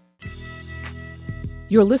miracle.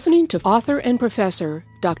 You're listening to author and professor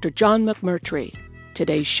Dr. John McMurtry.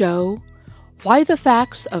 Today's show, Why the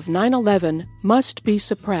Facts of 9/11 Must Be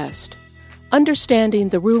Suppressed. Understanding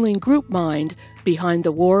the ruling group mind behind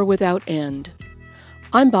the war without end.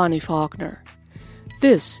 I'm Bonnie Faulkner.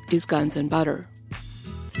 This is Guns and Butter.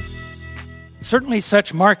 Certainly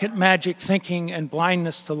such market magic thinking and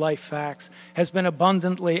blindness to life facts has been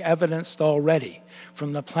abundantly evidenced already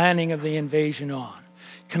from the planning of the invasion on.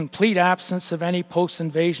 Complete absence of any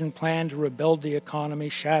post-invasion plan to rebuild the economy,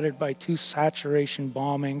 shattered by 2 saturation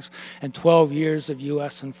bombings and 12 years of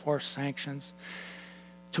U.S. enforced sanctions.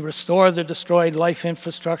 To restore the destroyed life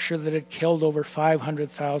infrastructure that had killed over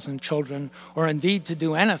 500,000 children, or indeed to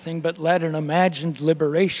do anything but let an imagined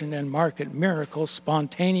liberation and market miracle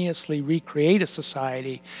spontaneously recreate a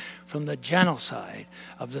society from the genocide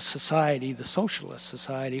of the socialist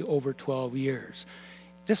society, over 12 years.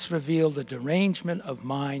 This revealed a derangement of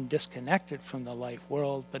mind disconnected from the life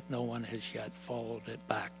world, but no one has yet followed it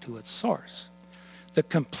back to its source. The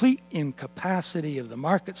complete incapacity of the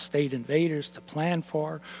market state invaders to plan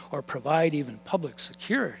for or provide even public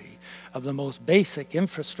security of the most basic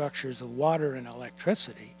infrastructures of water and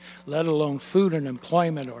electricity, let alone food and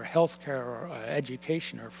employment or healthcare or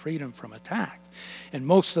education or freedom from attack, and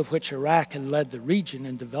most of which Iraq had led the region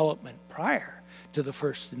in development prior to the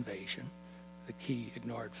first invasion, the key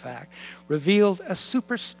ignored fact, revealed a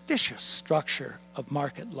superstitious structure of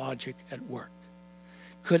market logic at work.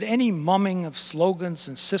 Could any mumming of slogans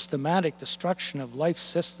and systematic destruction of life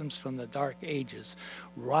systems from the Dark Ages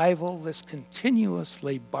rival this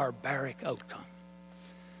continuously barbaric outcome?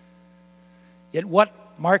 Yet what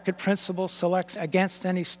market principle selects against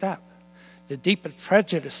any step? The deep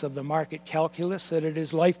prejudice of the market calculus that it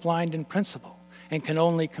is life-blind in principle and can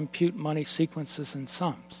only compute money sequences and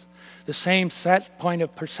sums. The same set point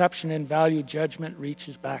of perception and value judgment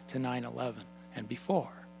reaches back to 9/11 and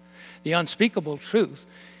before. The unspeakable truth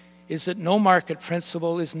is that no market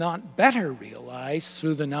principle is not better realized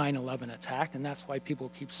through the 9/11 attack, and that's why people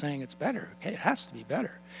keep saying it's better. Okay, it has to be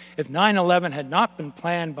better. If 9/11 had not been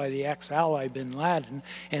planned by the ex-ally bin Laden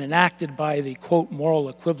and enacted by the, quote, moral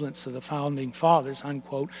equivalents of the founding fathers,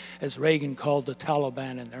 unquote, as Reagan called the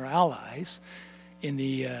Taliban and their allies, in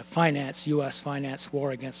the U.S. finance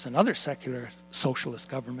war against another secular socialist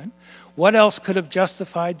government, what else could have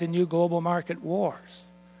justified the new global market wars?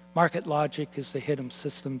 Market logic is the hidden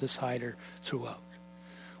system decider throughout.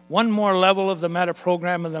 One more level of the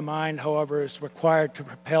meta-program of the mind, however, is required to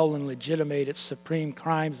propel and legitimate its supreme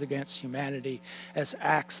crimes against humanity as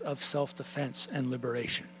acts of self-defense and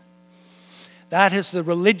liberation. That is the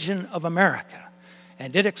religion of America,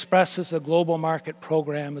 and it expresses the global market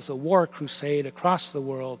program as a war crusade across the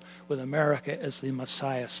world with America as the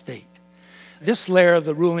Messiah state. This layer of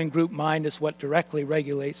the ruling group mind is what directly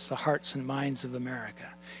regulates the hearts and minds of America.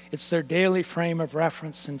 It's their daily frame of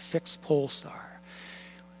reference and fixed pole star.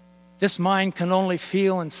 This mind can only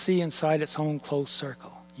feel and see inside its own close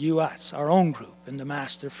circle. U.S., our own group, in the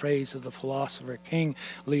master phrase of the philosopher King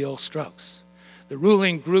Leo Strauss. The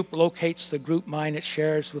ruling group locates the group mind it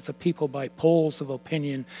shares with the people by poles of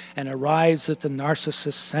opinion and arrives at the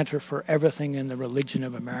narcissist center for everything in the religion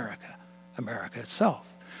of America, America itself.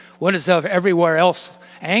 What is of everywhere else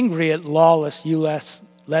angry at lawless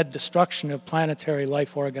U.S.-led destruction of planetary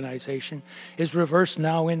life organization is reversed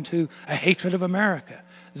now into a hatred of America,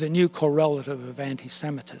 the new correlative of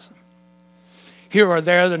anti-Semitism. Here or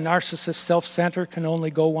there, the narcissist self-center can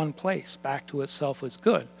only go one place, back to itself as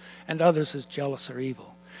good, and others as jealous or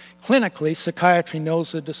evil. Clinically, psychiatry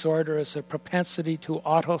knows the disorder as a propensity to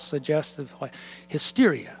auto-suggestive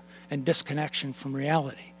hysteria and disconnection from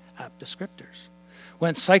reality, apt descriptors.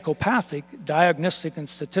 When psychopathic, diagnostic and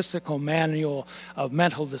statistical manual of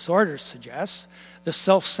mental disorders suggests, the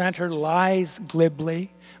self-center lies glibly,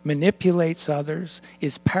 manipulates others,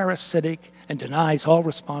 is parasitic, and denies all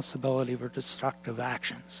responsibility for destructive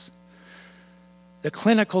actions. The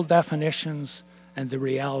clinical definitions and the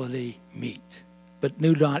reality meet, but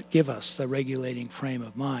do not give us the regulating frame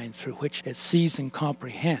of mind through which it sees and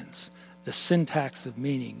comprehends the syntax of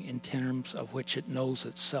meaning in terms of which it knows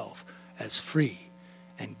itself as free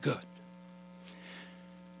and good.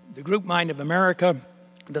 The group mind of America,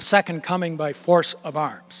 the second coming by force of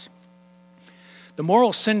arms. The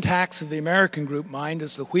moral syntax of the American group mind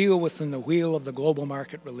is the wheel within the wheel of the global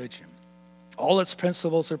market religion. All its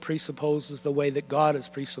principles are presupposed as the way that God is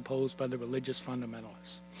presupposed by the religious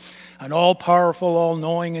fundamentalists. An all-powerful,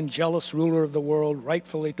 all-knowing, and jealous ruler of the world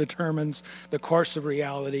rightfully determines the course of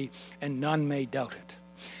reality, and none may doubt it.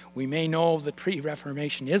 We may know of the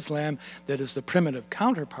pre-Reformation Islam that is the primitive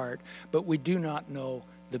counterpart, but we do not know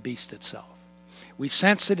the beast itself. We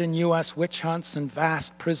sense it in U.S. witch hunts and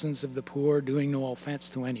vast prisons of the poor, doing no offense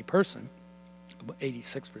to any person.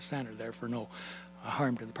 86% are there for no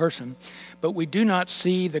harm to the person. But we do not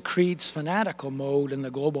see the creed's fanatical mode in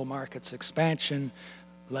the global market's expansion,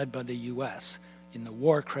 led by the U.S., in the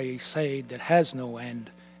war crusade that has no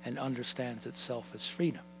end and understands itself as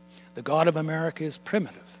freedom. The God of America is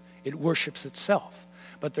primitive. It worships itself.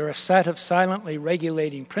 But there are a set of silently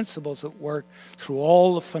regulating principles at work through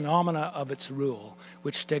all the phenomena of its rule,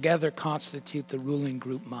 which together constitute the ruling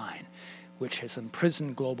group mind, which has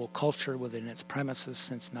imprisoned global culture within its premises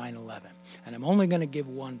since 9/11. And I'm only going to give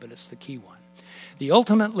one, but it's the key one. The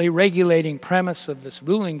ultimately regulating premise of this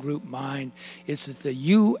ruling group mind is that the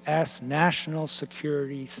U.S. national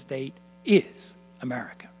security state is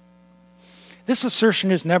America. This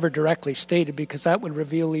assertion is never directly stated because that would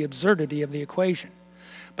reveal the absurdity of the equation.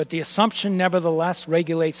 But the assumption nevertheless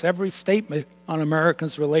regulates every statement on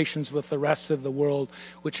Americans' relations with the rest of the world,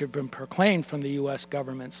 which have been proclaimed from the U.S.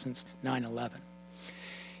 government since 9/11.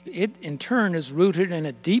 It, in turn, is rooted in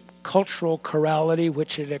a deep cultural chorality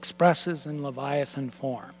which it expresses in Leviathan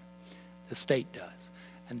form. The state does.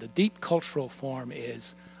 And the deep cultural form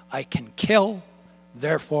is, I can kill,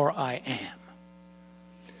 therefore I am.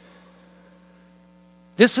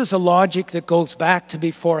 This is a logic that goes back to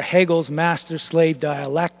before Hegel's master-slave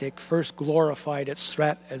dialectic first glorified its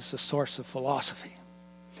threat as the source of philosophy.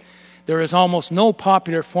 There is almost no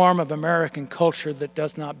popular form of American culture that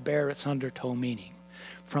does not bear its undertow meaning.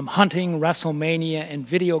 from hunting, WrestleMania, and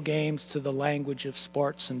video games to the language of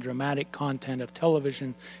sports and dramatic content of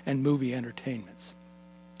television and movie entertainments.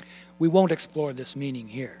 We won't explore this meaning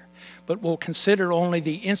here, but we'll consider only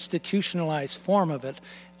the institutionalized form of it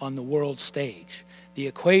on the world stage, the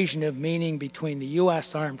equation of meaning between the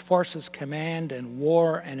U.S. Armed Forces Command and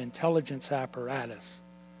War and Intelligence Apparatus,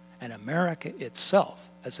 and America itself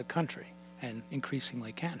as a country, and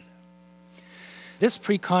increasingly Canada. This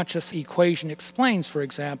preconscious equation explains, for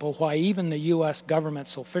example, why even the U.S.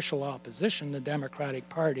 government's official opposition, the Democratic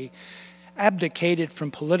Party, abdicated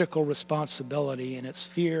from political responsibility in its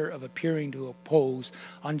fear of appearing to oppose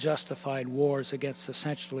unjustified wars against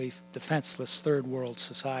essentially defenseless third world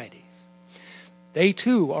societies. They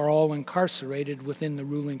too are all incarcerated within the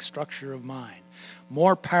ruling structure of mind,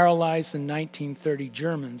 more paralyzed than 1930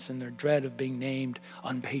 Germans in their dread of being named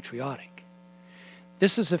unpatriotic.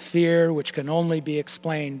 This is a fear which can only be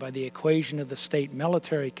explained by the equation of the state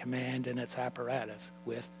military command and its apparatus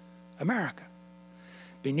with America.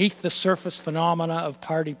 Beneath the surface phenomena of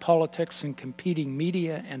party politics and competing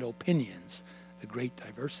media and opinions, the great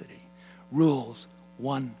diversity, rules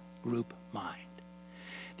one group mind.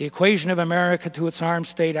 The equation of America to its armed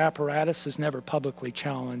state apparatus is never publicly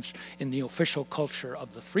challenged in the official culture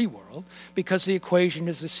of the free world because the equation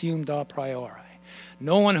is assumed a priori.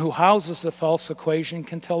 No one who houses the false equation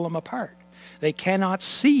can tell them apart. They cannot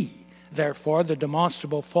see, therefore, the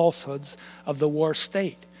demonstrable falsehoods of the war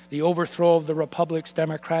state, the overthrow of the Republic's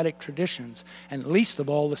democratic traditions, and least of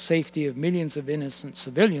all the safety of millions of innocent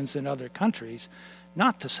civilians in other countries,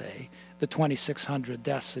 not to say the 2,600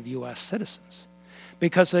 deaths of U.S. citizens,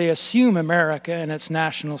 because they assume America and its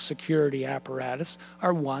national security apparatus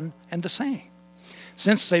are one and the same.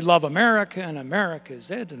 Since they love America and America is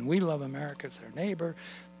it, and we love America as their neighbor,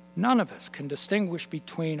 none of us can distinguish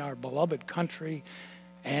between our beloved country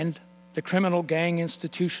and the criminal gang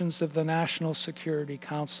institutions of the National Security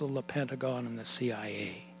Council, the Pentagon, and the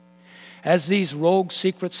CIA. As these rogue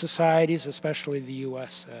secret societies, especially the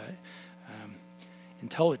U.S.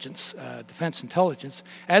 Defense Intelligence,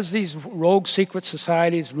 as these rogue secret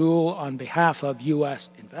societies rule on behalf of U.S.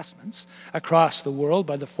 investments across the world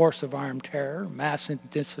by the force of armed terror, mass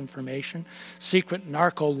disinformation, secret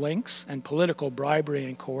narco links, and political bribery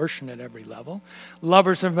and coercion at every level,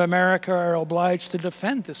 lovers of America are obliged to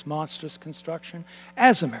defend this monstrous construction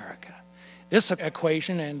as America. This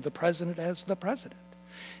equation and the president as the president.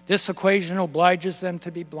 This equation obliges them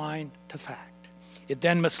to be blind to fact. It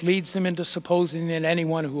then misleads them into supposing that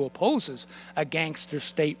anyone who opposes a gangster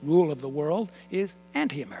state rule of the world is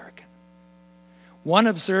anti-American. One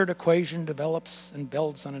absurd equation develops and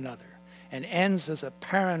builds on another and ends as a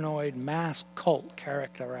paranoid mass cult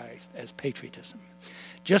characterized as patriotism,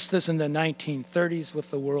 just as in the 1930s with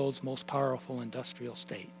the world's most powerful industrial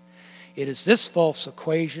state. It is this false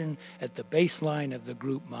equation at the baseline of the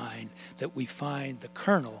group mind that we find the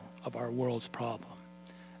kernel of our world's problem.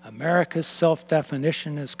 America's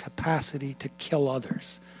self-definition is capacity to kill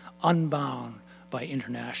others, unbound by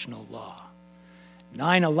international law.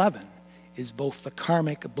 9/11 is both the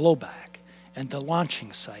karmic blowback and the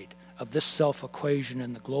launching site of this self-equation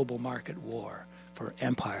in the global market war for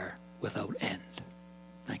empire without end.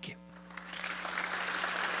 Thank you.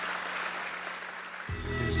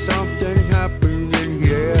 Something happening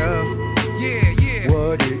here. Yeah.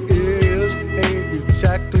 What it is ain't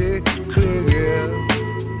exactly clear.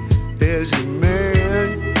 There's a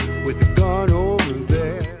man with a gun over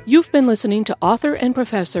there. You've been listening to author and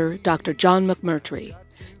professor Dr. John McMurtry.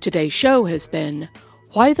 Today's show has been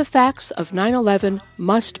Why the Facts of 9/11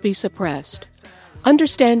 Must Be Suppressed,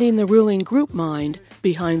 Understanding the Ruling Group Mind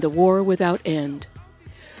Behind the War Without End.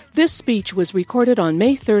 This speech was recorded on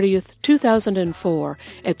May 30th, 2004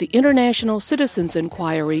 at the International Citizens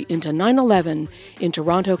Inquiry into 9/11 in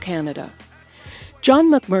Toronto, Canada.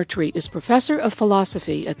 John McMurtry is professor of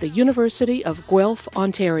philosophy at the University of Guelph,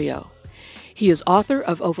 Ontario. He is author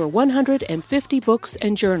of over 150 books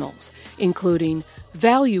and journals, including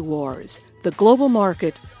Value Wars, The Global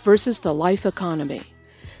Market versus the Life Economy,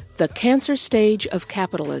 The Cancer Stage of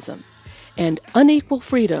Capitalism, and Unequal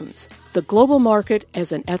Freedoms, The Global Market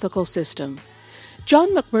as an Ethical System.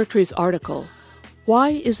 John McMurtry's article, Why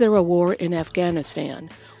Is There a War in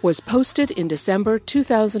Afghanistan?, was posted in December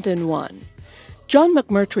 2001. John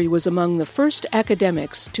McMurtry was among the first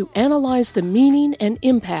academics to analyze the meaning and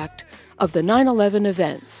impact of the 9/11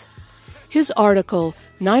 events. His article,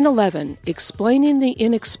 9/11, Explaining the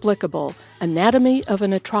Inexplicable, Anatomy of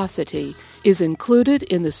an Atrocity, is included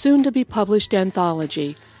in the soon-to-be-published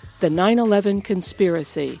anthology, The 9/11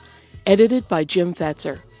 Conspiracy, edited by Jim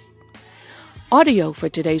Fetzer. Audio for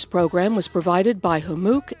today's program was provided by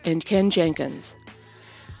Hammouk and Ken Jenkins.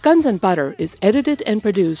 Guns and Butter is edited and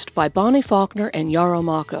produced by Bonnie Faulkner and Yarrow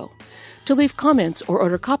Mako. To leave comments or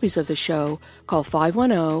order copies of the show, call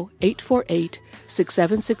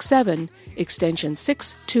 510-848-6767, extension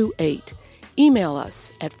 628. Email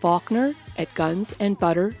us at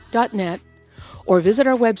faulkner@gunsandbutter.net or visit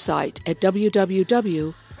our website at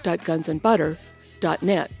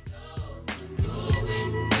www.gunsandbutter.net.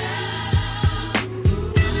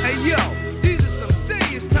 Hey yo, these are some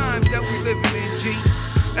serious times that we living in, G.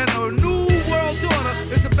 And a new world order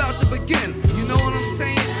is about to begin. You know what I'm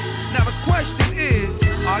saying? Now the question is,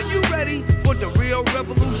 are you ready for the real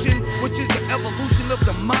revolution, which is the evolution of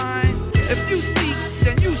the mind? If you seek,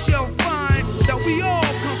 then you shall find that we all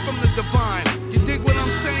come from the divine. You dig what I'm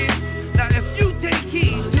saying? Now if you take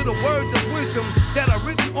heed to the words of wisdom that are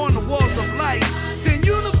written on the walls of life, then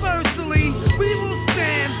universally we will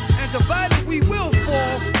stand, and divided we will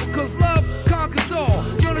fall, because love conquers all.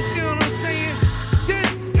 You understand what I'm saying? This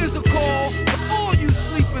is a call for all you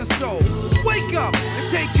sleeping souls. Wake up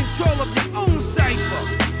and take control of your own cipher,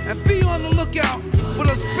 and be on the lookout for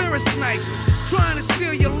the spirit snipers trying to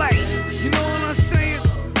steal your light. You know what I'm saying?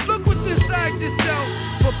 Look inside yourself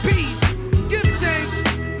for peace. Give thanks,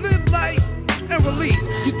 live life, and release.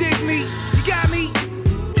 You dig me?